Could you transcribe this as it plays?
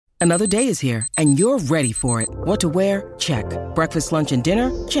Another day is here, and you're ready for it. What to wear? Check. Breakfast, lunch, and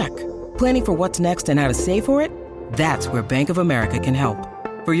dinner? Check. Planning for what's next and how to save for it? That's where Bank of America can help.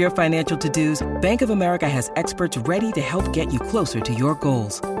 For your financial to-dos, Bank of America has experts ready to help get you closer to your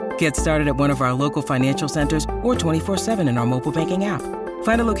goals. Get started at one of our local financial centers or 24/7 in our mobile banking app.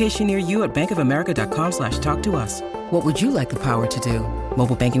 Find a location near you at bankofamerica.com/talktous. What would you like the power to do?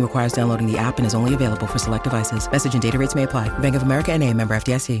 Mobile banking requires downloading the app and is only available for select devices. Message and data rates may apply. Bank of America N.A., member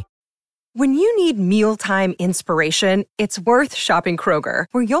FDIC. When you need mealtime inspiration, it's worth shopping Kroger,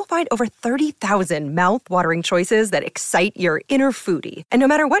 where you'll find over 30,000 mouth-watering choices that excite your inner foodie. And no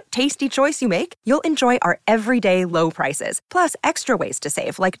matter what tasty choice you make, you'll enjoy our everyday low prices, plus extra ways to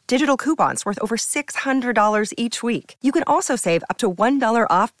save, like digital coupons worth over $600 each week. You can also save up to $1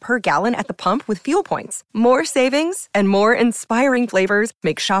 off per gallon at the pump with fuel points. More savings and more inspiring flavors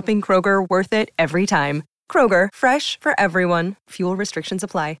make shopping Kroger worth it every time. Kroger, fresh for everyone. Fuel restrictions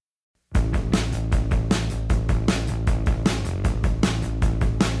apply.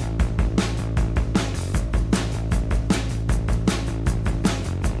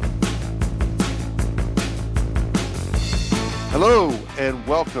 Hello and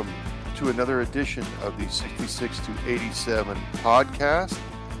welcome to another edition of the 66 to 87 podcast.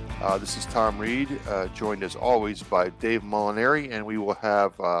 This is Tom Reed, joined as always by Dave Molinari, and we will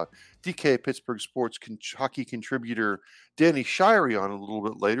have DK Pittsburgh Sports hockey contributor Danny Shirey on a little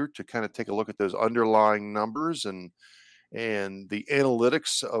bit later to kind of take a look at those underlying numbers and the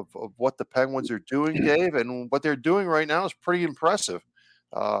analytics of what the Penguins are doing, Dave, and what they're doing right now is pretty impressive.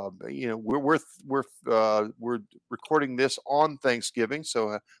 We're recording this on Thanksgiving, so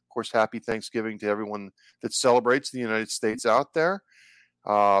of course, happy Thanksgiving to everyone that celebrates the United States out there.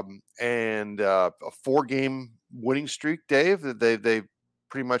 And a 4-game winning streak, Dave. They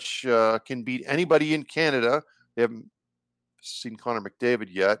pretty much can beat anybody in Canada. They haven't seen Connor McDavid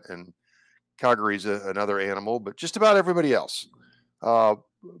yet, and Calgary's another animal, but just about everybody else. But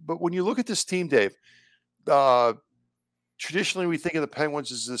when you look at this team, Dave, traditionally, we think of the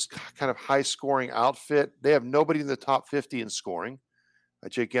Penguins as this kind of high-scoring outfit. They have nobody in the top 50 in scoring.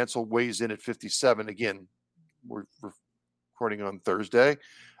 Jake Guentzel weighs in at 57. Again, we're recording on Thursday.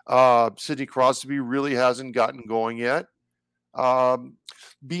 Sidney Crosby really hasn't gotten going yet.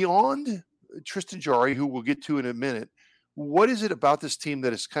 Beyond Tristan Jarry, who we'll get to in a minute, what is it about this team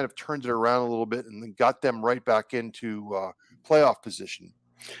that has kind of turned it around a little bit and then got them right back into playoff position?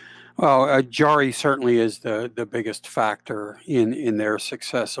 Well, Jarry certainly is the biggest factor in their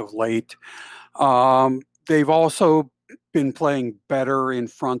success of late. They've also been playing better in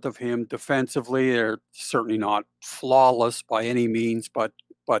front of him defensively. They're certainly not flawless by any means, but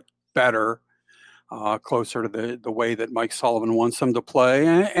better, closer to the way that Mike Sullivan wants them to play.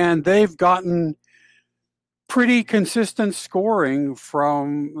 And they've gotten pretty consistent scoring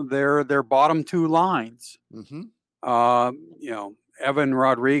from their bottom two lines. Mm-hmm. Evan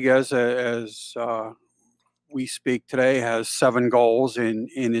Rodriguez, as we speak today, has 7 goals in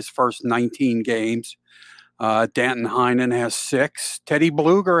his first 19 games. Danton Heinen has 6. Teddy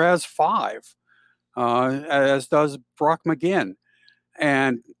Bluger has 5, as does Brock McGinn.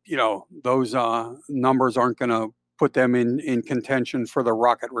 And, those numbers aren't going to put them in contention for the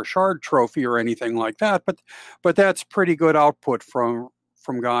Rocket Richard Trophy or anything like that. But that's pretty good output from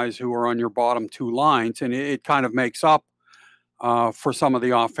guys who are on your bottom two lines. And it kind of makes up for some of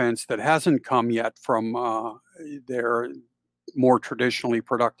the offense that hasn't come yet from their more traditionally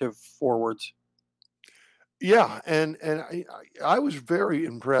productive forwards. Yeah, and I was very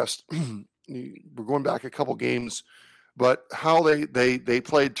impressed. We're going back a couple games, but how they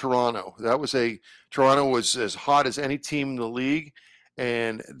played Toronto. Toronto was as hot as any team in the league,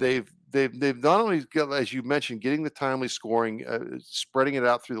 and they've not only got, as you mentioned, getting the timely scoring, spreading it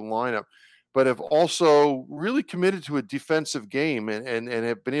out through the lineup, but have also really committed to a defensive game and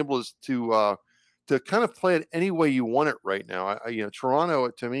have been able to kind of play it any way you want it right now.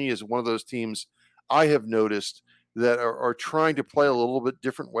 Toronto, to me, is one of those teams I have noticed that are trying to play a little bit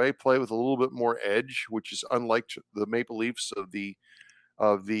different way, play with a little bit more edge, which is unlike the Maple Leafs of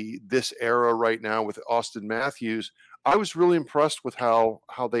this era right now with Austin Matthews. I was really impressed with how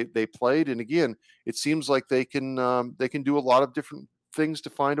they played, and again, it seems like they can do a lot of different things to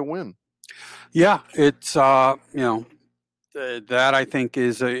find a win. Yeah, it's that I think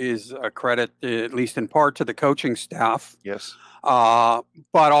is a credit, at least in part, to the coaching staff. Yes. But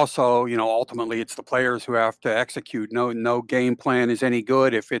also, ultimately it's the players who have to execute. No game plan is any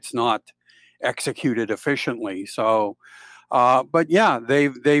good if it's not executed efficiently. So, but yeah,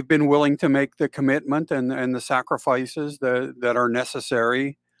 they've been willing to make the commitment and the sacrifices that are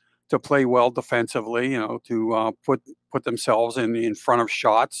necessary to play well defensively, to put themselves in front of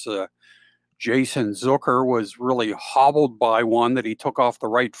shots. Jason Zucker was really hobbled by one that he took off the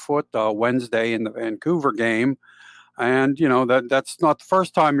right foot Wednesday in the Vancouver game. And, that's not the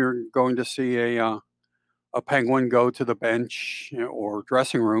first time you're going to see a Penguin go to the bench or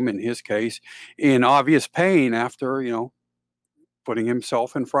dressing room, in his case, in obvious pain after, putting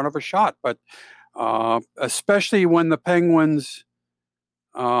himself in front of a shot. But especially when the Penguins'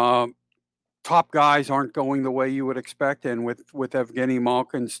 top guys aren't going the way you would expect, and with Evgeny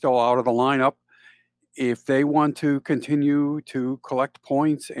Malkin still out of the lineup, if they want to continue to collect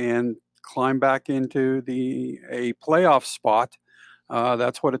points and climb back into a playoff spot,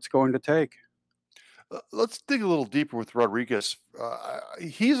 that's what it's going to take. Let's dig a little deeper with Rodriguez.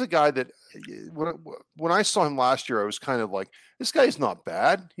 He's a guy that when I saw him last year, I was kind of like, this guy's not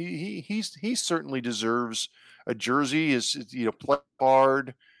bad. He certainly deserves a jersey. Is play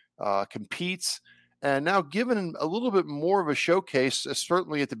hard, competes, and now given a little bit more of a showcase,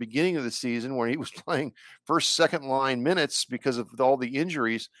 certainly at the beginning of the season when he was playing first, second line minutes because of all the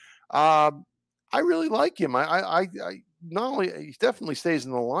injuries. I really like him. I not only he definitely stays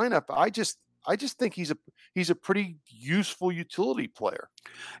in the lineup. I just think he's a pretty useful utility player.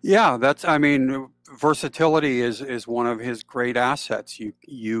 Yeah, versatility is one of his great assets.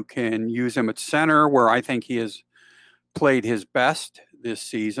 You can use him at center, where I think he has played his best this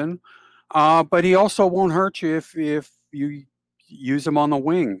season. But he also won't hurt you if you use him on the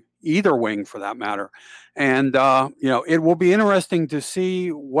wing, either wing for that matter. And it will be interesting to see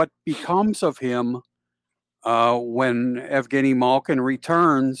what becomes of him when Evgeny Malkin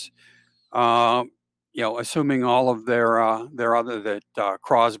returns. Assuming all of their other that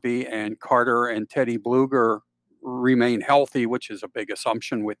Crosby and Carter and Teddy Bluger remain healthy, which is a big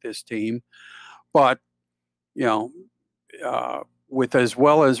assumption with this team. But with as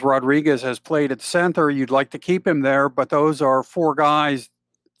well as Rodriguez has played at center, you'd like to keep him there. But those are four guys,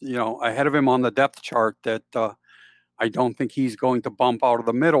 ahead of him on the depth chart that I don't think he's going to bump out of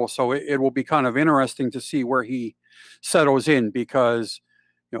the middle. So it will be kind of interesting to see where he settles in, because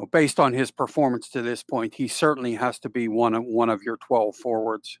based on his performance to this point, he certainly has to be one of your 12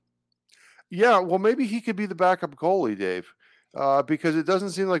 forwards. Yeah, well, maybe he could be the backup goalie, Dave, because it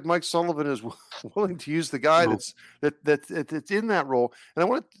doesn't seem like Mike Sullivan is willing to use the guy that's in that role. And I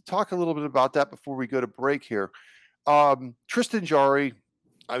want to talk a little bit about that before we go to break here. Tristan Jarry,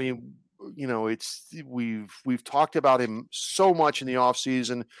 I mean, we've talked about him so much in the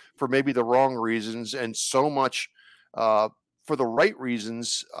offseason for maybe the wrong reasons, and so much for the right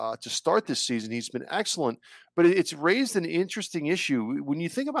reasons to start this season. He's been excellent, but it's raised an interesting issue when you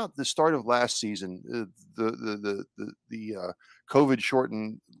think about the start of last season, the COVID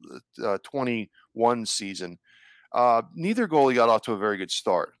shortened 21 season. Neither goalie got off to a very good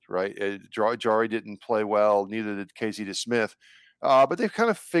start, right? Jarry didn't play well, neither did Casey DeSmith, but they've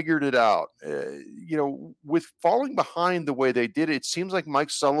kind of figured it out. With falling behind the way they did, it seems like Mike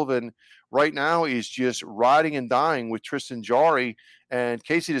Sullivan right now is just riding and dying with Tristan Jarry, and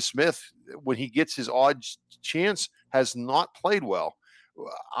Casey DeSmith, when he gets his odd chance, has not played well.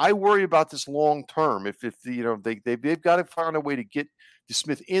 I worry about this long term. If they've got to find a way to get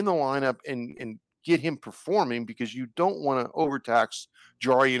DeSmith in the lineup and get him performing, because you don't want to overtax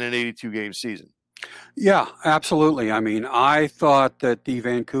Jarry in an 82 game season. Yeah, absolutely. I mean, I thought that the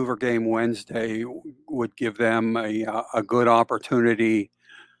Vancouver game Wednesday would give them a good opportunity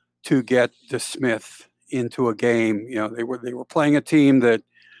to get DeSmith into a game. They were playing a team that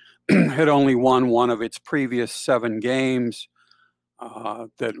had only won one of its previous 7 games,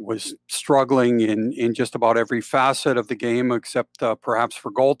 that was struggling in just about every facet of the game, except perhaps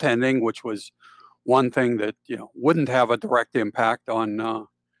for goaltending, which was one thing that wouldn't have a direct impact on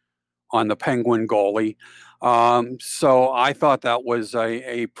the Penguin goalie. So I thought that was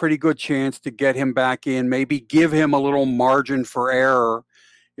a pretty good chance to get him back in, maybe give him a little margin for error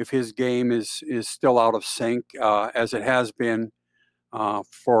if his game is still out of sync, as it has been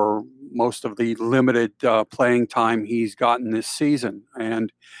for most of the limited playing time he's gotten this season.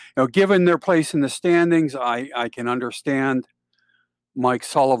 And given their place in the standings, I can understand Mike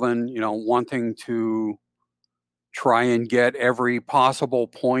Sullivan, wanting to try and get every possible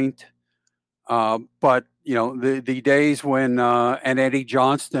point. But the days when an Eddie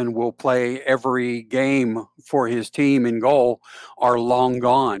Johnston will play every game for his team in goal are long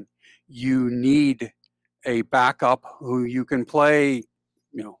gone. You need a backup who you can play,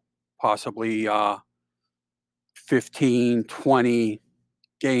 possibly 15, 20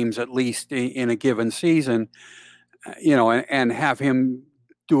 games at least in a given season, and have him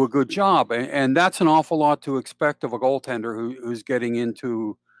do a good job. And that's an awful lot to expect of a goaltender who's getting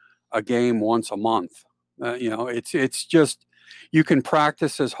into a game once a month, It's just you can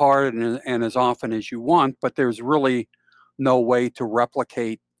practice as hard and as often as you want, but there's really no way to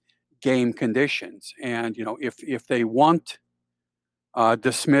replicate game conditions. And if they want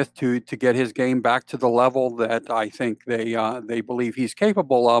DeSmith to get his game back to the level that I think they believe he's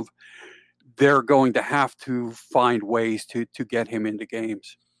capable of, they're going to have to find ways to get him into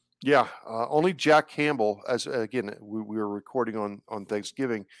games. Yeah, only Jack Campbell, as again we were recording on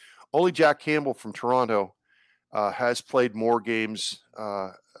Thanksgiving, only Jack Campbell from Toronto has played more games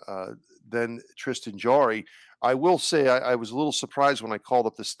than Tristan Jarry. I will say I was a little surprised when I called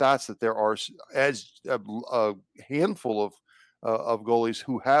up the stats that there are as a handful of goalies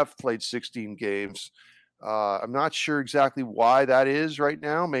who have played 16 games. I'm not sure exactly why that is right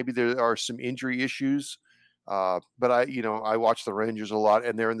now. Maybe there are some injury issues. But I watch the Rangers a lot,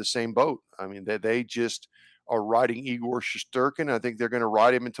 and they're in the same boat. I mean, they just are riding Igor Shesterkin. I think they're going to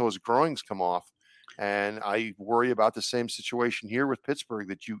ride him until his groins come off. And I worry about the same situation here with Pittsburgh,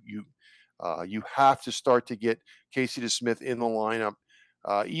 that you have to start to get Casey DeSmith in the lineup,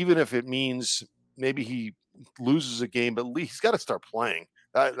 even if it means maybe he loses a game, but at least he's got to start playing.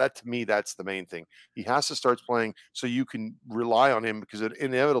 That to me, that's the main thing. He has to start playing so you can rely on him, because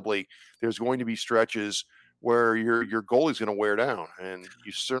inevitably there's going to be stretches where your goalie's going to wear down, and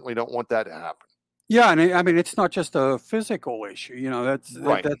you certainly don't want that to happen. Yeah, and I mean, it's not just a physical issue. That's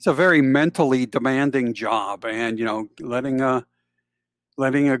Right. That's a very mentally demanding job, and letting a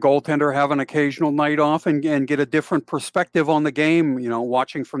goaltender have an occasional night off and get a different perspective on the game,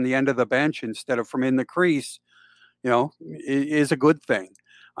 watching from the end of the bench instead of from in the crease, is a good thing.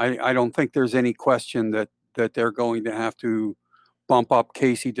 I don't think there's any question that they're going to have to bump up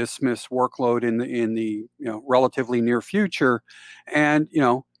Casey DeSmith's workload in the relatively near future. And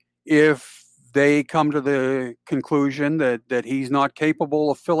if they come to the conclusion that he's not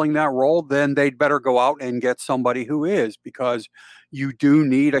capable of filling that role, then they'd better go out and get somebody who is, because you do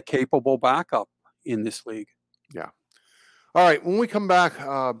need a capable backup in this league. Yeah. All right. When we come back,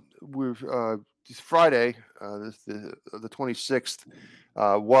 we're Friday, the 26th,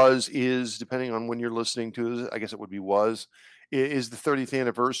 is depending on when you're listening to this, I guess it would be is the 30th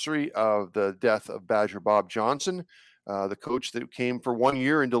anniversary of the death of Badger Bob Johnson, the coach that came for 1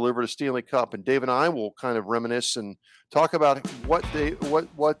 year and delivered a Stanley Cup. And Dave and I will kind of reminisce and talk about what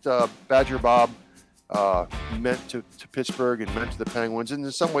Badger Bob meant to Pittsburgh and meant to the Penguins, and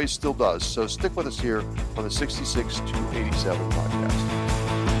in some ways still does. So stick with us here on the 66 to 87 podcast.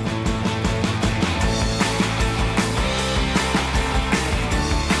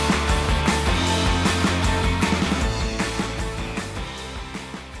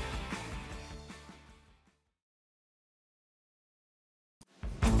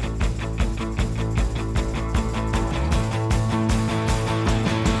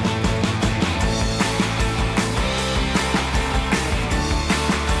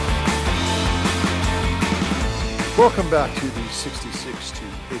 Welcome back to the 66 to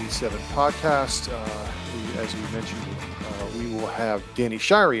 87 podcast. As we mentioned, we will have Danny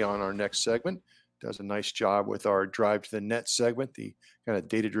Shirey on our next segment. Does a nice job with our Drive to the Net segment, the kind of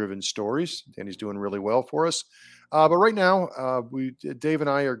data-driven stories. Danny's doing really well for us. But right now, Dave and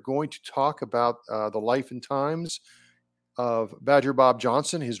I are going to talk about the life and times of Badger Bob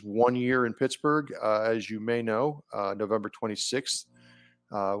Johnson, his 1 year in Pittsburgh. As you may know, November 26th.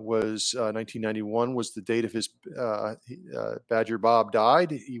 Was 1991 was the date of his Badger Bob died.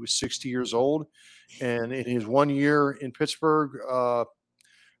 He was 60 years old, and in his 1 year in Pittsburgh,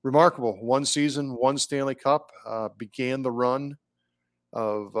 remarkable. One season, one Stanley Cup, began the run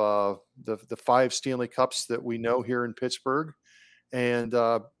of the 5 Stanley Cups that we know here in Pittsburgh. And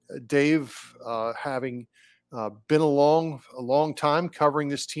Dave, having been a long time covering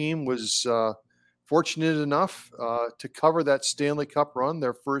this team, was fortunate enough to cover that Stanley Cup run,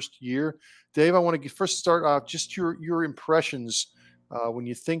 their first year. Dave, I want to first start off just your impressions when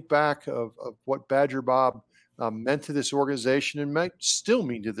you think back of what Badger Bob meant to this organization and might still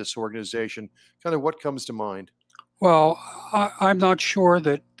mean to this organization. Kind of what comes to mind? Well, I'm not sure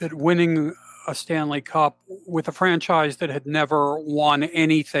that winning a Stanley Cup with a franchise that had never won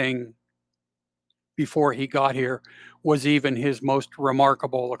anything before he got here was even his most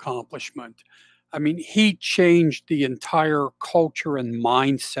remarkable accomplishment. I mean, he changed the entire culture and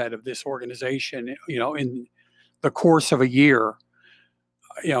mindset of this organization, in the course of a year.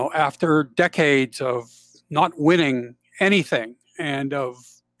 After decades of not winning anything and of,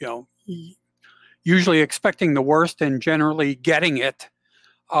 usually expecting the worst and generally getting it,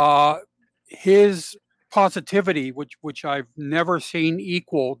 his positivity, which I've never seen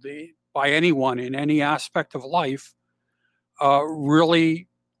equaled by anyone in any aspect of life, really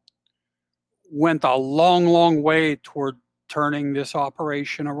went a long, long way toward turning this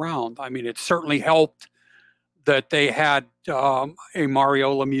operation around. I mean, it certainly helped that they had a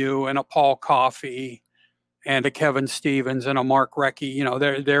Mario Lemieux and a Paul Coffey and a Kevin Stevens and a Mark Recchi. You know,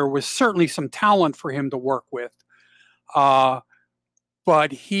 there was certainly some talent for him to work with.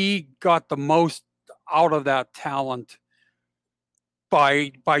 But he got the most out of that talent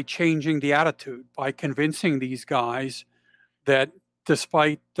by changing the attitude, by convincing these guys that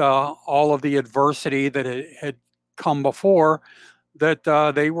despite all of the adversity that had come before, that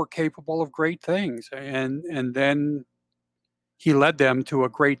they were capable of great things. And then he led them to a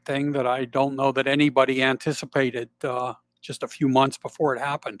great thing that I don't know that anybody anticipated just a few months before it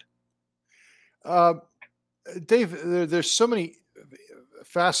happened. Dave, there's so many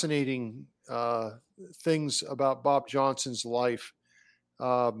fascinating things about Bob Johnson's life.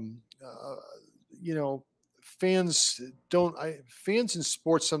 You know, fans in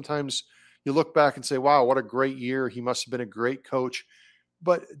sports, sometimes you look back and say, wow, what a great year. He must have been a great coach.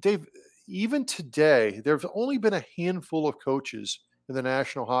 But Dave, even today, there's only been a handful of coaches in the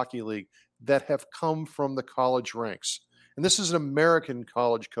National Hockey League that have come from the college ranks. And this is an American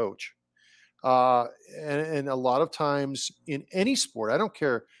college coach. And a lot of times in any sport, I don't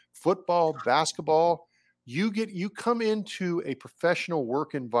care, football, basketball, you come into a professional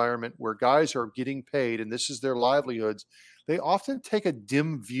work environment where guys are getting paid and this is their livelihoods. They often take a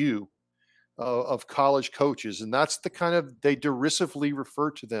dim view of college coaches. And that's the kind of, they derisively refer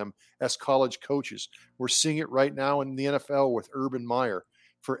to them as college coaches. We're seeing it right now in the NFL with Urban Meyer.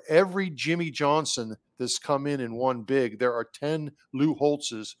 For every Jimmy Johnson that's come in and won big, there are 10 Lou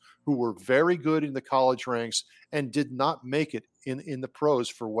Holtzes who were very good in the college ranks and did not make it in the pros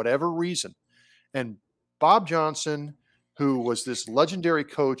for whatever reason. And Bob Johnson, who was this legendary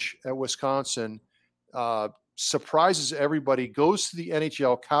coach at Wisconsin, surprises everybody, goes to the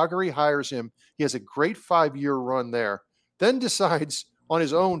NHL. Calgary hires him. He has a great 5-year run there, then decides on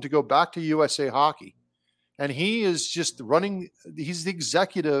his own to go back to USA Hockey. And he is just he's the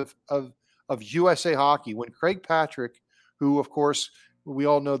executive of USA Hockey. When Craig Patrick, who, of course, we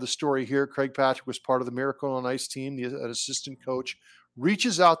all know the story here, Craig Patrick was part of the Miracle on Ice team, an assistant coach,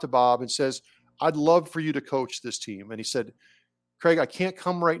 reaches out to Bob and says, I'd love for you to coach this team. And he said, Craig, I can't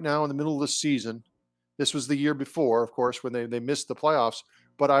come right now in the middle of the season. This was the year before, of course, when they missed the playoffs,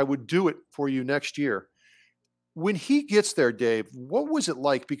 but I would do it for you next year. When he gets there, Dave, what was it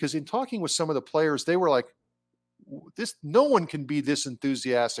like? Because in talking with some of the players, they were like, no one can be this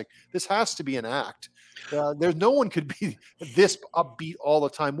enthusiastic. This has to be an act. There's no one could be this upbeat all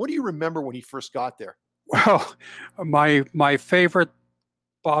the time. What do you remember when he first got there? Well, my favorite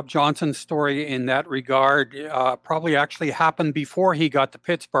Bob Johnson story in that regard probably actually happened before he got to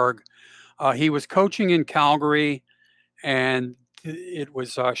Pittsburgh. He was coaching in Calgary, and it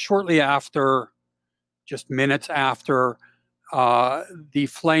was shortly after, just minutes after, the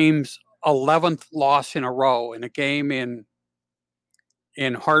Flames' 11th loss in a row in a game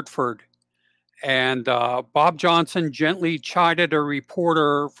in Hartford. And Bob Johnson gently chided a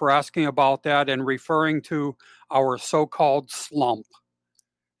reporter for asking about that and referring to our so-called slump.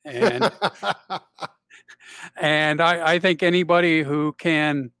 And and I think anybody who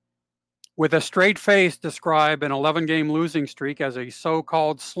can, with a straight face, describe an 11-game losing streak as a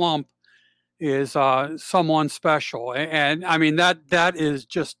so-called slump is someone special. And I mean, that is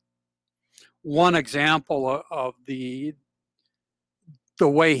just one example of the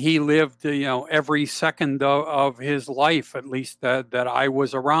way he lived, every second of his life, at least that I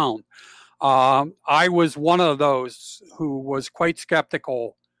was around. I was one of those who was quite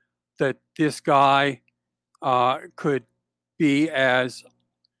skeptical that this guy could be as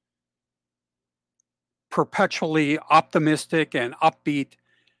perpetually optimistic and upbeat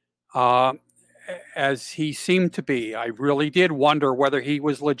as he seemed to be. I really did wonder whether he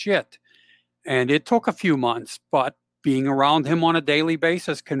was legit. And it took a few months, but being around him on a daily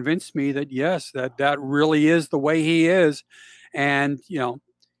basis convinced me that, yes, that really is the way he is. And,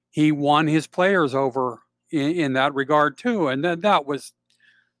 he won his players over in that regard too. And that was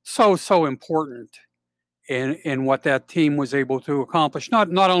so important in what that team was able to accomplish.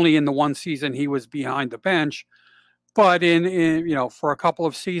 Not only in the one season he was behind the bench, but in for a couple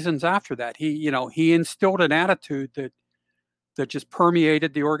of seasons after that. He instilled an attitude that just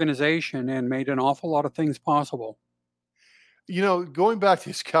permeated the organization and made an awful lot of things possible. Going back to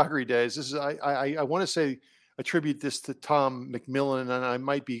his Calgary days, this is I want to say attribute this to Tom McMillan, and I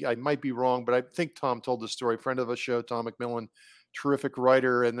might be wrong, but I think Tom told the story. Friend of the show, Tom McMillan, terrific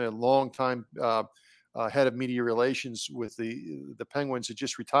writer and a longtime head of media relations with the Penguins, had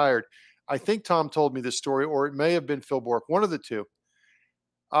just retired. I think Tom told me this story, or it may have been Phil Bourque, one of the two.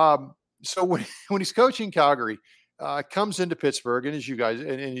 So when he's coaching Calgary, comes into Pittsburgh, and as you guys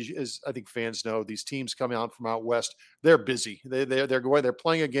as I think fans know, these teams come out from out west. They're busy. They're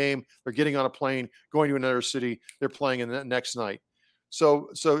playing a game. They're getting on a plane, going to another city. They're playing in the next night. So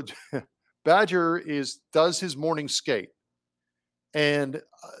Badger does his morning skate, and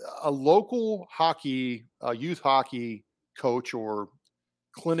a local youth hockey coach or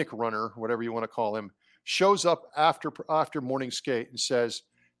clinic runner, whatever you want to call him, shows up after morning skate and says,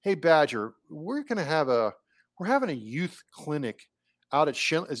 "Hey Badger, we're having a youth clinic out at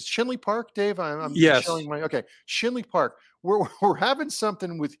Shinley Park, Dave. I'm Yes. showing Shinley Park. We're having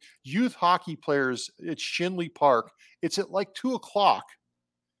something with youth hockey players at Shinley Park. It's at like 2:00."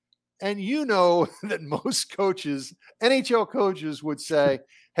 And you know that most coaches, NHL coaches, would say,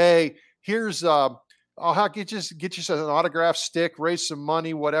 "Hey, here's I'll get you an autograph stick, raise some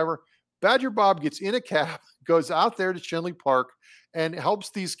money, whatever." Badger Bob gets in a cab, goes out there to Shinley Park, and helps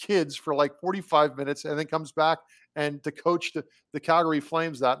these kids for like 45 minutes, and then comes back and to coach the Calgary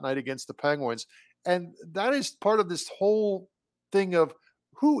Flames that night against the Penguins. And that is part of this whole thing of,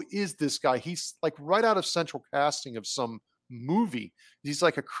 who is this guy? He's like right out of central casting of some movie. He's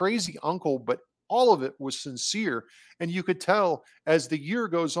like a crazy uncle, but all of it was sincere. And you could tell as the year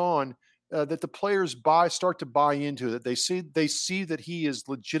goes on that the players start to buy into it. They see that he is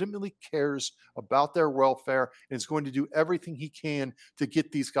legitimately cares about their welfare and is going to do everything he can to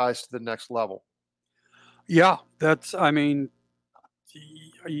get these guys to the next level. Yeah, I mean,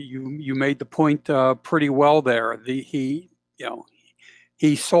 you made the point pretty well there. He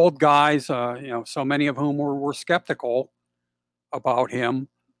sold guys, so many of whom were skeptical about him,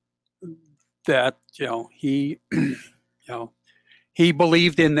 that he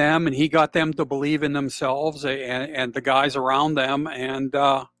believed in them, and he got them to believe in themselves and the guys around them, and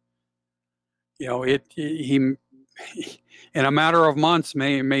he in a matter of months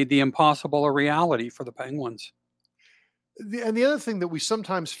made the impossible a reality for the Penguins. And the other thing that we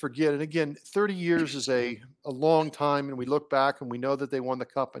sometimes forget, and again, 30 years is a long time, and we look back and we know that they won the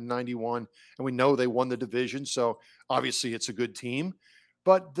Cup in 91, and we know they won the division, so obviously it's a good team.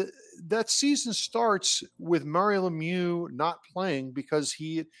 But that season starts with Mario Lemieux not playing because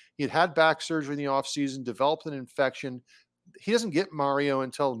he had back surgery in the offseason, developed an infection. He doesn't get Mario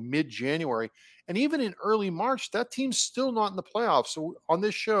until mid-January. And even in early March, that team's still not in the playoffs. So on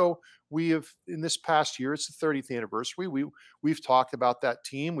this show, we have, in this past year, it's the 30th anniversary. We've talked about that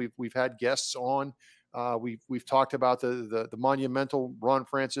team. We've had guests on. We've talked about the monumental Ron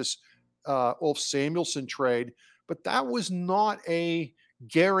Francis, Ulf Samuelsson trade, but that was not a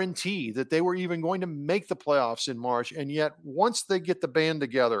guarantee that they were even going to make the playoffs in March. And yet, once they get the band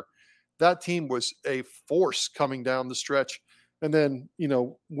together, that team was a force coming down the stretch, and then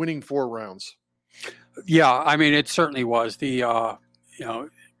winning 4 rounds. Yeah, I mean, it certainly was.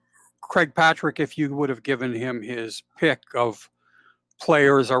 Craig Patrick, if you would have given him his pick of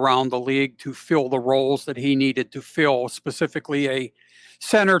players around the league to fill the roles that he needed to fill, specifically a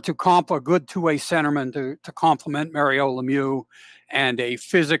center a good two-way centerman to complement Mario Lemieux, and a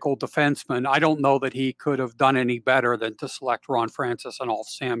physical defenseman, I don't know that he could have done any better than to select Ron Francis and Ulf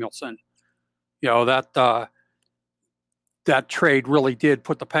Samuelsson. That trade really did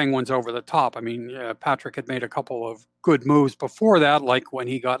put the Penguins over the top. I mean, Patrick had made a couple of good moves before that, like when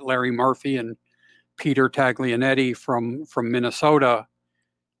he got Larry Murphy and Peter Taglianetti from Minnesota.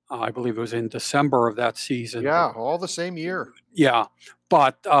 I believe it was in December of that season. Yeah, all the same year. Yeah,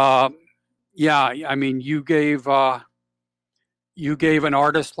 but I mean, you gave an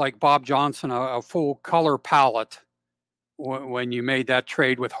artist like Bob Johnson a full color palette when you made that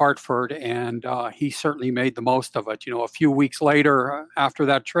trade with Hartford, and he certainly made the most of it. A few weeks later, after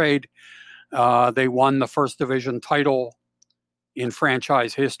that trade, they won the first division title in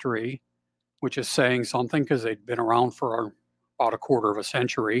franchise history, which is saying something because they'd been around for about a quarter of a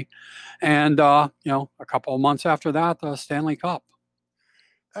century. And a couple of months after that, the Stanley Cup.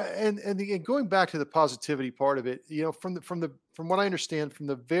 And going back to the positivity part of it, from what I understand, from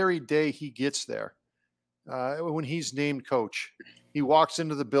the very day he gets there, when he's named coach, he walks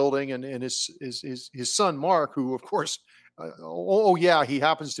into the building, and his son Mark, who of course, he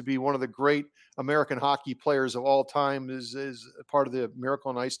happens to be one of the great American hockey players of all time, is part of the Miracle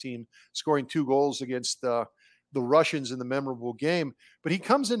on Ice team, scoring 2 goals against the Russians in the memorable game. But he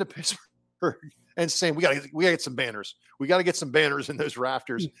comes into Pittsburgh and saying, we gotta get some banners. We got to get some banners in those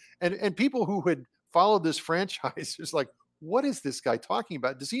rafters. And people who had followed this franchise is like, what is this guy talking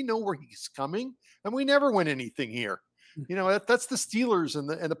about? Does he know where he's coming? And we never win anything here. That's the Steelers and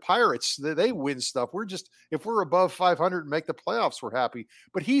the Pirates. They win stuff. If we're above 500 and make the playoffs, we're happy.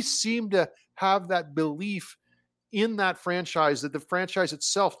 But he seemed to have that belief in that franchise that the franchise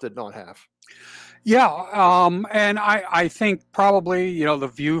itself did not have. Yeah, and I think probably, the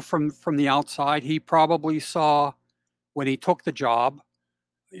view from the outside, he probably saw when he took the job,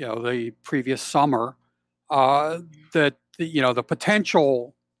 the previous summer, that the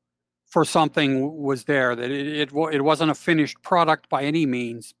potential for something was there, that it wasn't a finished product by any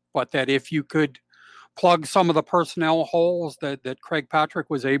means, but that if you could plug some of the personnel holes that Craig Patrick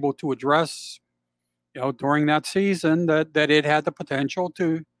was able to address, during that season, that it had the potential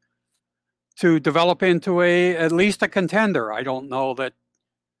to develop into at least a contender. I don't know that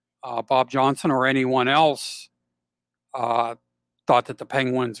Bob Johnson or anyone else thought that the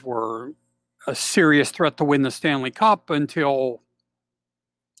Penguins were a serious threat to win the Stanley Cup until,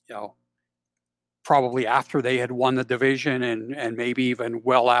 probably after they had won the division and maybe even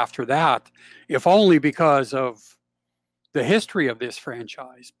well after that, if only because of the history of this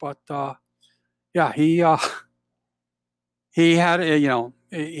franchise. But he had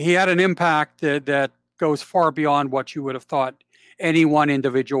he had an impact that goes far beyond what you would have thought any one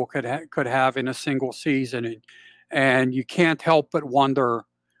individual could have in a single season, and you can't help but wonder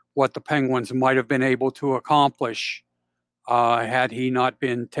what the Penguins might have been able to accomplish had he not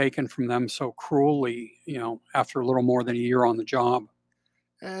been taken from them so cruelly, after a little more than a year on the job.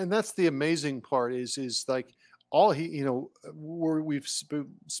 And that's the amazing part is like all we've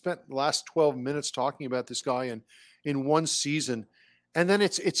spent the last 12 minutes talking about this guy in one season, and then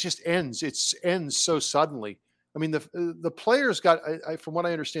it just ends. It ends so suddenly. I mean, the players got, from what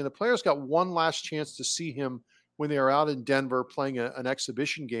I understand, the players got one last chance to see him when they were out in Denver playing an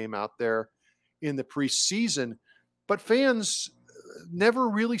exhibition game out there in the preseason, but fans never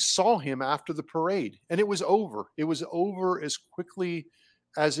really saw him after the parade, and it was over. It was over as quickly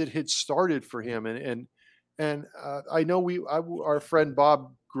as it had started for him. And I know our friend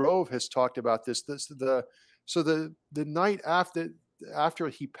Bob Grove has talked about this. The night after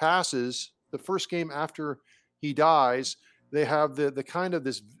he passes, the first game after he dies, they have the kind of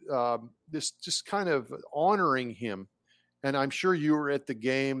this just kind of honoring him. And I'm sure you were at the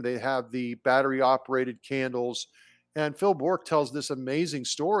game. They have the battery operated candles. And Phil Bourque tells this amazing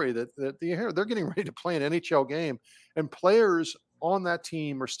story that they're getting ready to play an NHL game, and players on that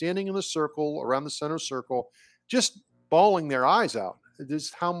team are standing in the circle around the center circle, just bawling their eyes out.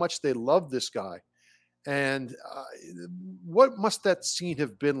 Just how much they love this guy. And what must that scene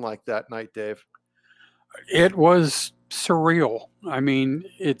have been like that night, Dave? It was surreal. I mean,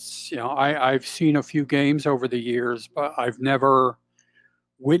 it's, I've seen a few games over the years, but I've never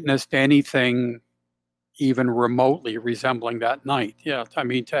witnessed anything even remotely resembling that night. Yeah, I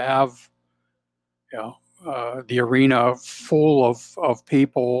mean, to have, the arena full of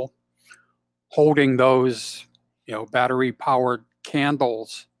people holding those, battery powered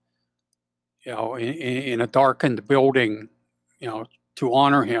candles, in a darkened building, to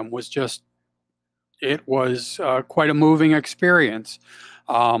honor him was just, it was quite a moving experience.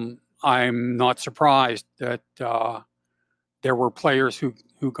 I'm not surprised that there were players who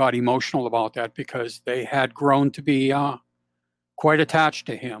got emotional about that, because they had grown to be quite attached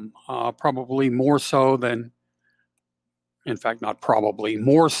to him, probably more so than, in fact, not probably,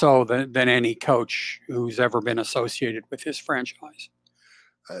 more so than any coach who's ever been associated with his franchise.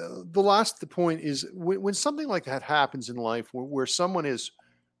 The point is when something like that happens in life, where someone is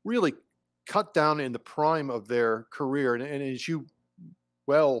really cut down in the prime of their career, and as you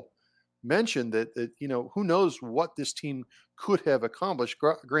well mentioned, that who knows what this team could have accomplished.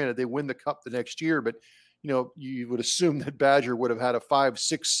 Granted, they win the cup the next year, but you would assume that Badger would have had a 5,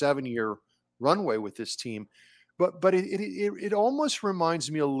 6, 7 year runway with this team. But it almost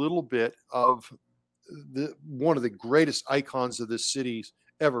reminds me a little bit of one of the greatest icons of this city's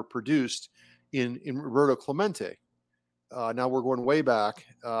ever produced in Roberto Clemente. Now we're going way back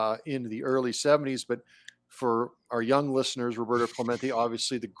into the early 70s, but for our young listeners, Roberto Clemente,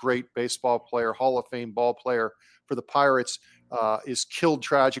 obviously the great baseball player, Hall of Fame ball player for the Pirates, is killed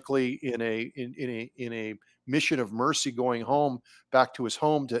tragically in a mission of mercy, going home back to his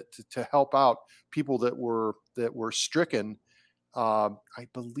home to help out people that were stricken. I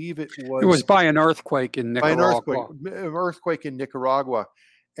believe it was by an earthquake in Nicaragua. By an earthquake in Nicaragua,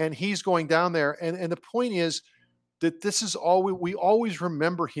 and he's going down there. And the point is that this is all we always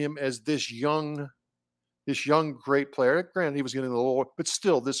remember him as this young great player. Granted, he was getting a little old, but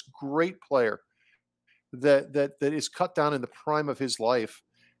still this great player that is cut down in the prime of his life.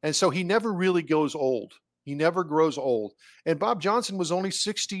 And so he never really goes old. He never grows old. And Bob Johnson was only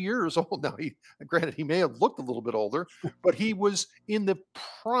 60 years old. Now, granted, he may have looked a little bit older, but he was in the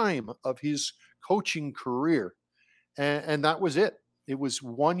prime of his coaching career. And that was it. It was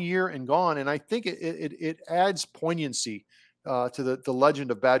 1 year and gone, and I think it adds poignancy to the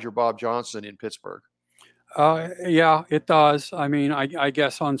legend of Badger Bob Johnson in Pittsburgh. Yeah, it does. I mean, I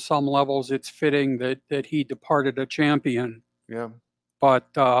guess on some levels it's fitting that he departed a champion. Yeah. But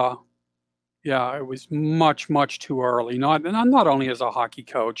yeah, it was much, much too early. Not only as a hockey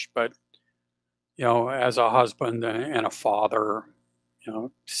coach, but as a husband and a father.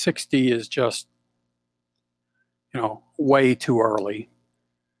 60 is just way too early.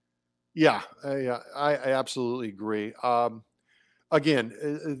 Yeah, I absolutely agree. Again,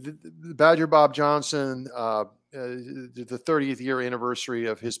 the Badger Bob Johnson, the 30th year anniversary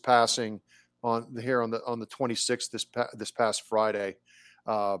of his passing on the 26th this past Friday.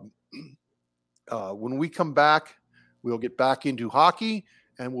 When we come back, we'll get back into hockey,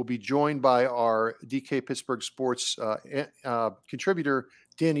 and we'll be joined by our DK Pittsburgh Sports contributor,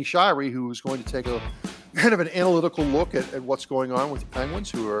 Danny Shirey, who's going to take a kind of an analytical look at what's going on with the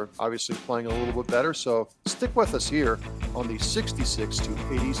Penguins, who are obviously playing a little bit better. So stick with us here on the 66 to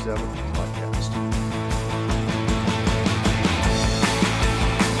 87 podcast.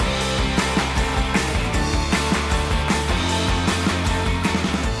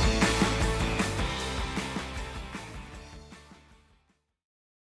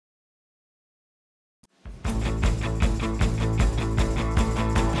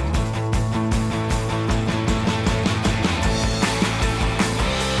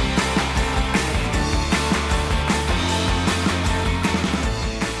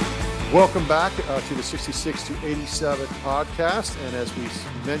 Welcome back to the 66 to 87 podcast. And as we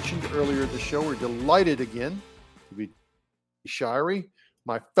mentioned earlier in the show, we're delighted again to be Shirey,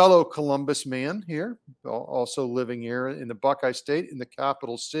 my fellow Columbus man here, also living here in the Buckeye State in the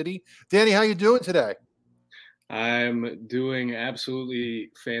capital city. Danny, how you doing today? I'm doing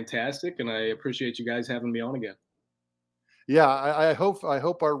absolutely fantastic, and I appreciate you guys having me on again. Yeah, I hope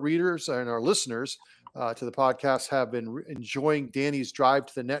our readers and our listeners to the podcast have been enjoying Danny's Drive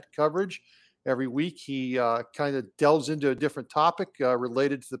to the Net coverage. Every week he kind of delves into a different topic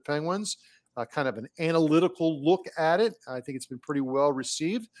related to the Penguins, kind of an analytical look at it. I think it's been pretty well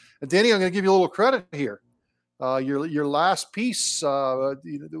received. And Danny, I'm going to give you a little credit here. Your last piece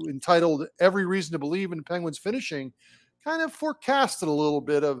entitled "Every Reason to Believe in Penguins Finishing" kind of forecasted a little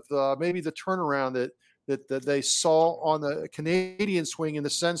bit of maybe the turnaround that they saw on the Canadian swing, in the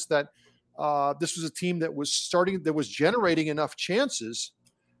sense that this was a team that was generating enough chances,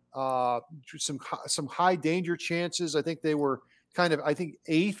 some high danger chances. I think they were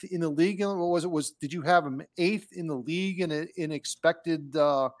eighth in the league. Did you have them eighth in the league in expected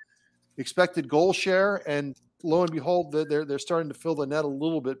goal share? And lo and behold, they're starting to fill the net a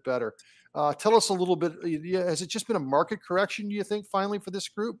little bit better. Tell us a little bit. Has it just been a market correction, do you think, finally, for this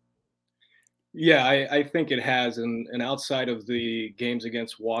group? Yeah, I think it has. And outside of the games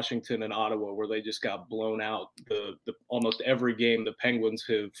against Washington and Ottawa, where they just got blown out, the almost every game the Penguins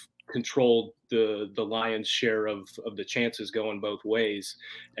have controlled the lion's share of the chances going both ways.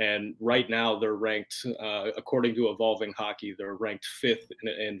 And right now they're ranked, according to Evolving Hockey, they're ranked fifth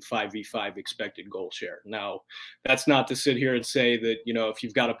in 5v5 expected goal share. Now, that's not to sit here and say that, if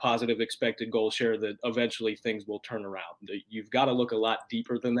you've got a positive expected goal share, that eventually things will turn around. You've got to look a lot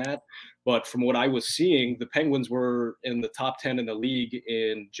deeper than that. But from what I was seeing, the Penguins were in the top 10 in the league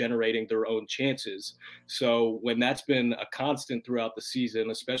in generating their own chances. So when that's been a constant throughout the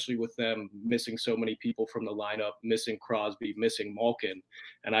season, especially with them missing so many people from the lineup, missing Crosby, missing Malkin,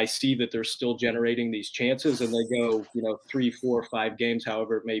 and I see that they're still generating these chances, and they go, 3, 4, 5 games,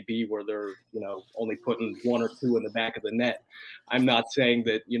 however it may be, where they're, only putting 1 or 2 in the back of the net. I'm not saying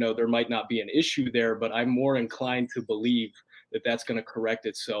that, there might not be an issue there, but I'm more inclined to believe that that's going to correct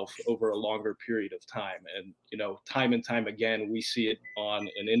itself over a longer period of time. And, time and time again, we see it on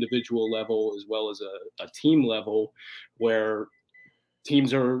an individual level as well as a team level, where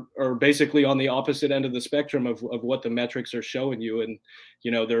teams are basically on the opposite end of the spectrum of what the metrics are showing you. And,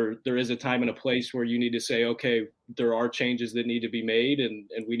 there is a time and a place where you need to say, okay, there are changes that need to be made, and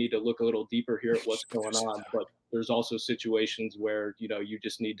we need to look a little deeper here at what's going on. But there's also situations where, you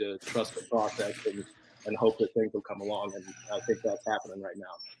just need to trust the process and hope that things will come along. And I think that's happening right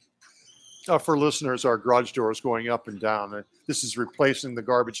now. For listeners, our garage door is going up and down. This is replacing the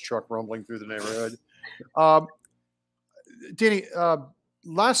garbage truck rumbling through the neighborhood. Danny,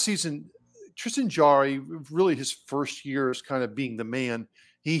 last season, Tristan Jarry, really his first year as kind of being the man,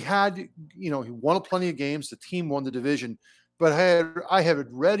 he had, he won plenty of games. The team won the division, but I had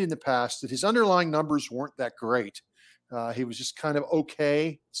read in the past that his underlying numbers weren't that great. He was just kind of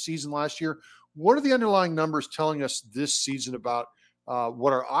okay season last year. What are the underlying numbers telling us this season about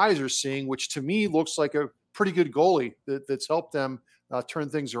what our eyes are seeing, which to me looks like a pretty good goalie that's helped them turn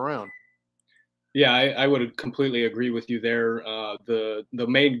things around. Yeah, I would completely agree with you there. The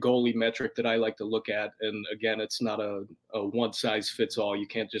main goalie metric that I like to look at, and again, it's not a one size fits all. You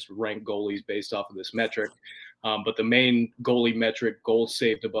can't just rank goalies based off of this metric. But the main goalie metric, goals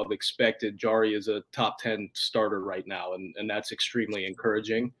saved above expected, Jarry is a top 10 starter right now, and that's extremely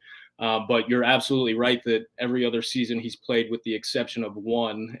encouraging. But you're absolutely right that every other season he's played, with the exception of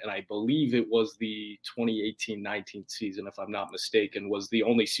one, and I believe it was the 2018-19 season, if I'm not mistaken, was the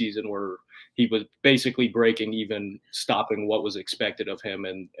only season where he was basically breaking even, stopping what was expected of him.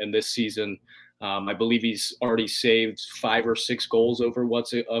 And this season, I believe he's already saved 5 or 6 goals over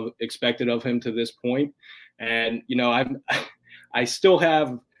what's expected of him to this point. And, I still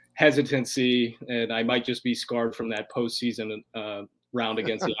have hesitancy, and I might just be scarred from that postseason round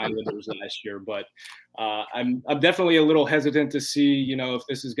against the Islanders last year. But I'm definitely a little hesitant to see, if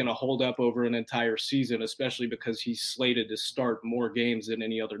this is going to hold up over an entire season, especially because he's slated to start more games than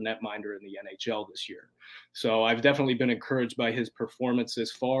any other netminder in the NHL this year. So I've definitely been encouraged by his performance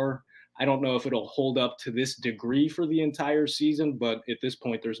this far. I don't know if it'll hold up to this degree for the entire season, but at this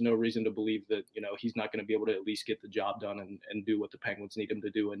point, there's no reason to believe that, he's not going to be able to at least get the job done and do what the Penguins need him to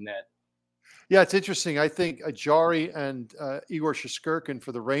do in net. Yeah, it's interesting. I think Jarry and Igor Shesterkin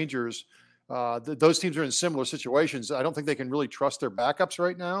for the Rangers, those teams are in similar situations. I don't think they can really trust their backups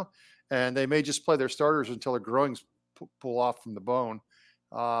right now, and they may just play their starters until their groins pull off from the bone.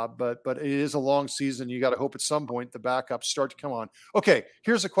 But it is a long season. You got to hope at some point the backups start to come on. Okay,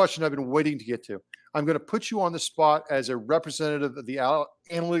 here's a question I've been waiting to get to. I'm going to put you on the spot as a representative of the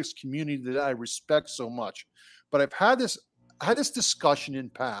analytics community that I respect so much. But I've had this discussion in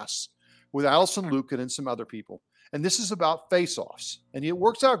past with Allison Lukin and some other people. And this is about face-offs. And it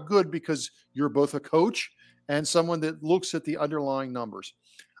works out good because you're both a coach and someone that looks at the underlying numbers.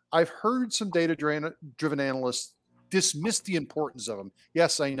 I've heard some data-driven analysts dismiss the importance of them.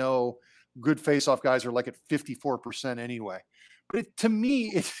 Yes, I know good face-off guys are like at 54% anyway. But to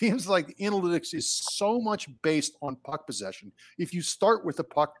me, it seems like the analytics is so much based on puck possession. If you start with a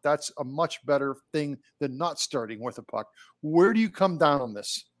puck, that's a much better thing than not starting with a puck. Where do you come down on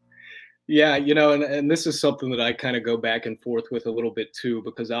this? Yeah, and this is something that I kind of go back and forth with a little bit too,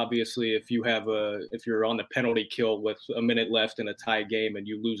 because obviously if you're on the penalty kill with a minute left in a tie game and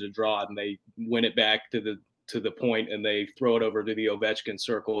you lose a draw and they win it back to the point and they throw it over to the Ovechkin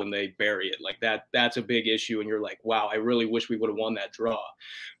circle and they bury it, like that's a big issue. And you're like, wow, I really wish we would have won that draw.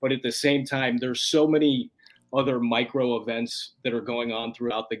 But at the same time, there's so many other micro events that are going on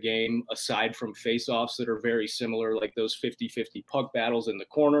throughout the game, aside from face-offs that are very similar, like those 50-50 puck battles in the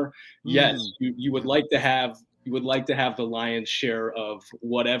corner. Yes, you would like to have the lion's share of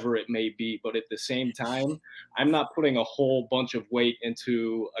whatever it may be, but at the same time, I'm not putting a whole bunch of weight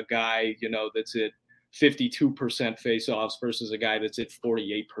into a guy, that's at 52% face-offs versus a guy that's at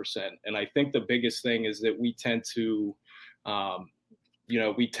 48%. And I think the biggest thing is that we tend to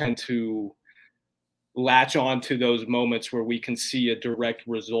latch on to those moments where we can see a direct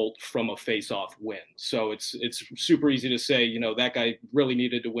result from a face-off win. So it's super easy to say, that guy really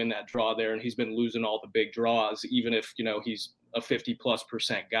needed to win that draw there, and he's been losing all the big draws, even if, he's a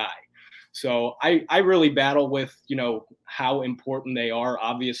 50+% guy. So I really battle with, how important they are.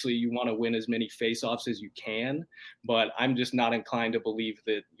 Obviously, you want to win as many face-offs as you can, but I'm just not inclined to believe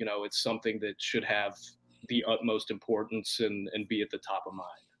that, it's something that should have the utmost importance and be at the top of mind.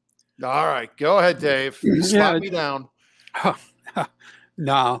 All right, go ahead, Dave. Slap me down.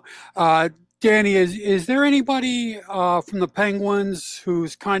 No. Danny, is there anybody from the Penguins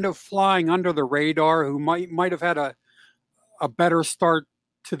who's kind of flying under the radar, who might have had a better start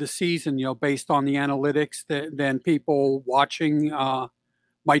to the season, based on the analytics than people watching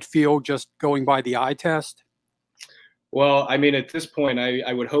might feel just going by the eye test? Well, I mean, at this point,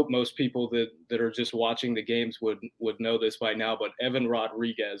 I would hope most people that are just watching the games would know this by now. But Evan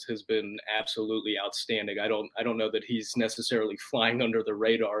Rodriguez has been absolutely outstanding. I don't know that he's necessarily flying under the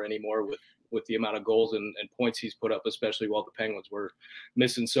radar anymore with the amount of goals and points he's put up, especially while the Penguins were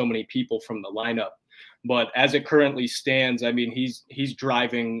missing so many people from the lineup. But as it currently stands, I mean, he's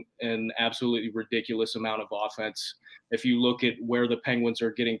driving an absolutely ridiculous amount of offense. If you look at where the Penguins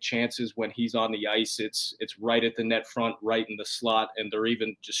are getting chances when he's on the ice, it's right at the net front, right in the slot, and they're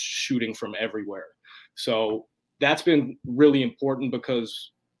even just shooting from everywhere. So that's been really important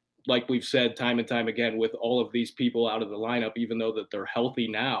because, like we've said time and time again, with all of these people out of the lineup, even though that they're healthy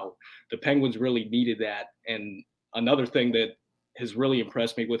now, the Penguins really needed that. And another thing that has really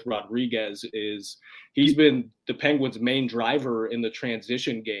impressed me with Rodriguez is he's been the Penguins' main driver in the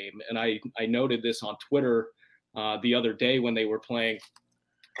transition game. And I noted this on Twitter the other day when they were playing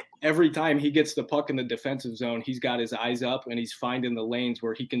every time he gets the puck in the defensive zone, he's got his eyes up and he's finding the lanes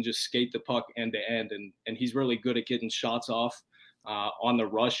where he can just skate the puck end to end. And he's really good at getting shots off on the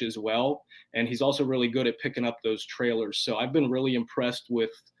rush as well. And he's also really good at picking up those trailers. So I've been really impressed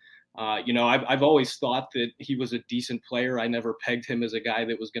with, I've always thought that he was a decent player. I never pegged him as a guy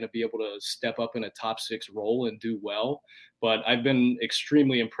that was going to be able to step up in a top 6 role and do well. But I've been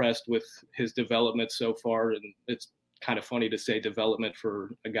extremely impressed with his development so far. And it's kind of funny to say development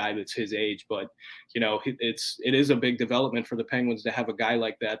for a guy that's his age, but it is a big development for the Penguins to have a guy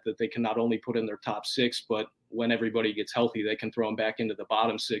like that they can not only put in their top 6, but when everybody gets healthy, they can throw him back into the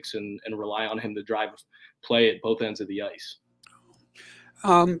bottom 6 and rely on him to drive play at both ends of the ice.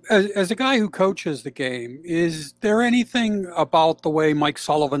 As a guy who coaches the game, is there anything about the way Mike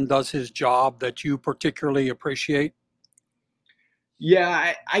Sullivan does his job that you particularly appreciate?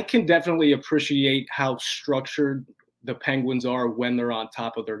 Yeah, I can definitely appreciate how structured the Penguins are when they're on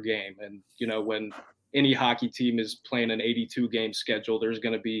top of their game. And, when any hockey team is playing an 82-game schedule, there's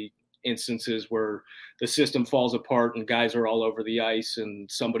going to be instances where the system falls apart and guys are all over the ice and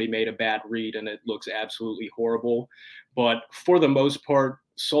somebody made a bad read and it looks absolutely horrible. But for the most part,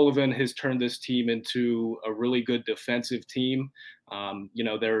 Sullivan has turned this team into a really good defensive team.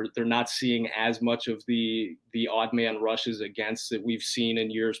 They're not seeing as much of the odd man rushes against that we've seen in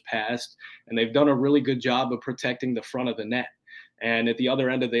years past, and they've done a really good job of protecting the front of the net. And at the other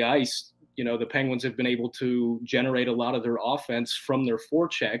end of the ice, the Penguins have been able to generate a lot of their offense from their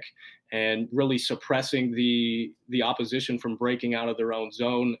forecheck and really suppressing the opposition from breaking out of their own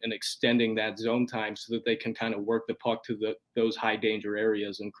zone and extending that zone time so that they can kind of work the puck to those high danger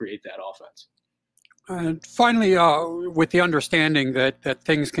areas and create that offense. And finally, with the understanding that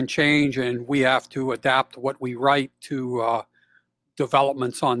things can change and we have to adapt what we write to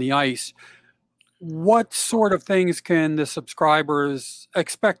developments on the ice, what sort of things can the subscribers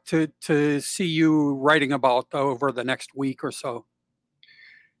expect to see you writing about over the next week or so?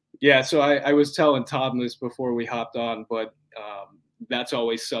 Yeah, so I was telling Tom this before we hopped on, but that's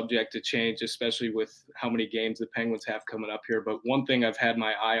always subject to change, especially with how many games the Penguins have coming up here. But one thing I've had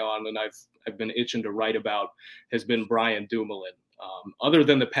my eye on and I've been itching to write about has been Brian Dumoulin. Other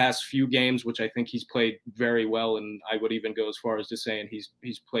than the past few games, which I think he's played very well, and I would even go as far as to saying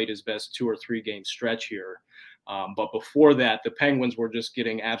he's played his best 2 or 3 game stretch here. But before that, the Penguins were just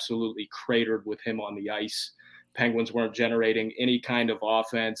getting absolutely cratered with him on the ice. Penguins weren't generating any kind of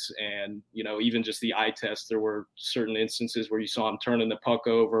offense. And, even just the eye test, there were certain instances where you saw him turning the puck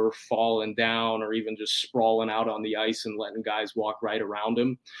over, falling down, or even just sprawling out on the ice and letting guys walk right around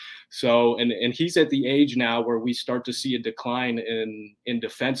him. So, and he's at the age now where we start to see a decline in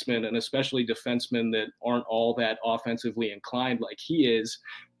defensemen, and especially defensemen that aren't all that offensively inclined like he is.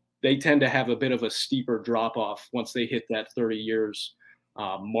 They tend to have a bit of a steeper drop off once they hit that 30 years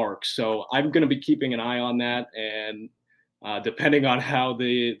mark. So I'm going to be keeping an eye on that, and depending on how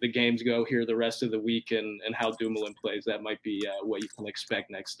the games go here the rest of the week and how Dumoulin plays, that might be what you can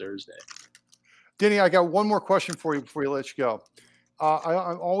expect next Thursday. Denny, I got one more question for you before we let you go.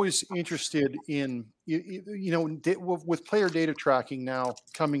 I'm always interested in, with player data tracking now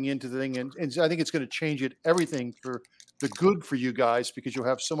coming into the thing, and I think it's going to change everything for the good for you guys because you'll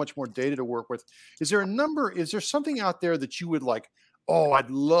have so much more data to work with. Is there something out there that you would like, oh, I'd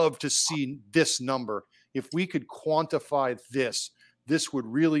love to see this number. If we could quantify this would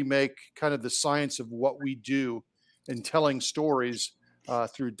really make kind of the science of what we do in telling stories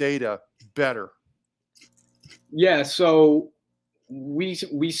through data better. Yeah, so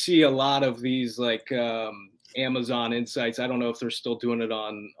we see a lot of these like Amazon Insights. I don't know if they're still doing it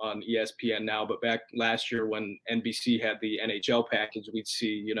on ESPN now, but back last year when NBC had the NHL package, we'd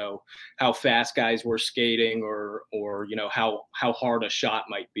see, how fast guys were skating or how hard a shot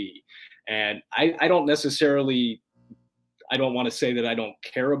might be. And I don't want to say that I don't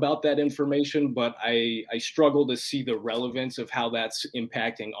care about that information, but I struggle to see the relevance of how that's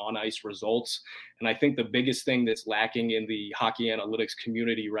impacting on ice results. And I think the biggest thing that's lacking in the hockey analytics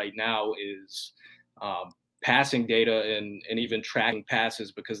community right now is passing data and even tracking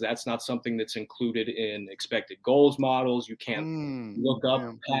passes, because that's not something that's included in expected goals models. You can't look up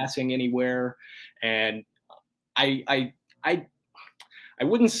passing anywhere. And I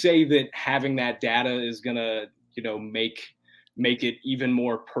wouldn't say that having that data is going to, make it even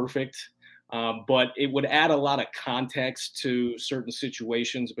more perfect. But it would add a lot of context to certain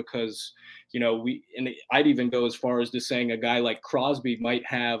situations because, and I'd even go as far as to saying a guy like Crosby might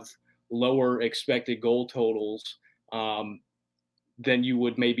have lower expected goal totals than you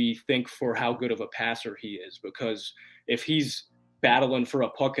would maybe think for how good of a passer he is. Because if he's battling for a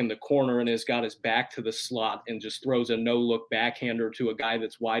puck in the corner and has got his back to the slot and just throws a no-look backhander to a guy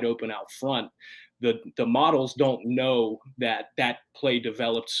that's wide open out front. The models don't know that play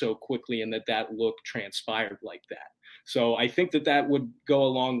developed so quickly and that look transpired like that. So I think that would go a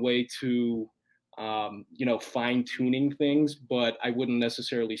long way to, fine tuning things, but I wouldn't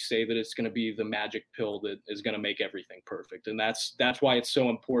necessarily say that it's going to be the magic pill that is going to make everything perfect. And that's why it's so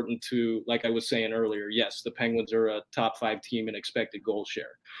important to, like I was saying earlier, yes, the Penguins are a top 5 team in expected goal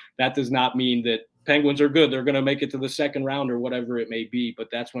share. That does not mean that Penguins are good. They're going to make it to the second round or whatever it may be, but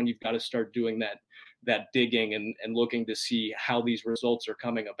that's when you've got to start doing that digging and looking to see how these results are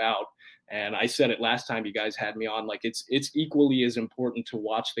coming about. And I said it last time you guys had me on, like it's equally as important to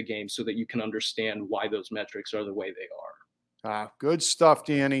watch the game so that you can understand why those metrics are the way they are. Good stuff,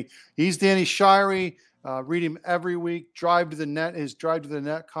 Danny. He's Danny Shirey. Read him every week. Drive to the Net, his Drive to the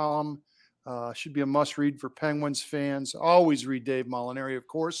Net column should be a must read for Penguins fans. Always read Dave Molinari, of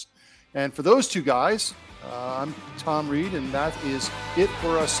course. And for those two guys, I'm Tom Reed, and that is it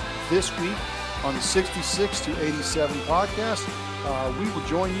for us this week on the 66 to 87 podcast. We will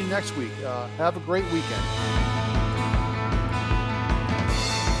join you next week. Have a great weekend.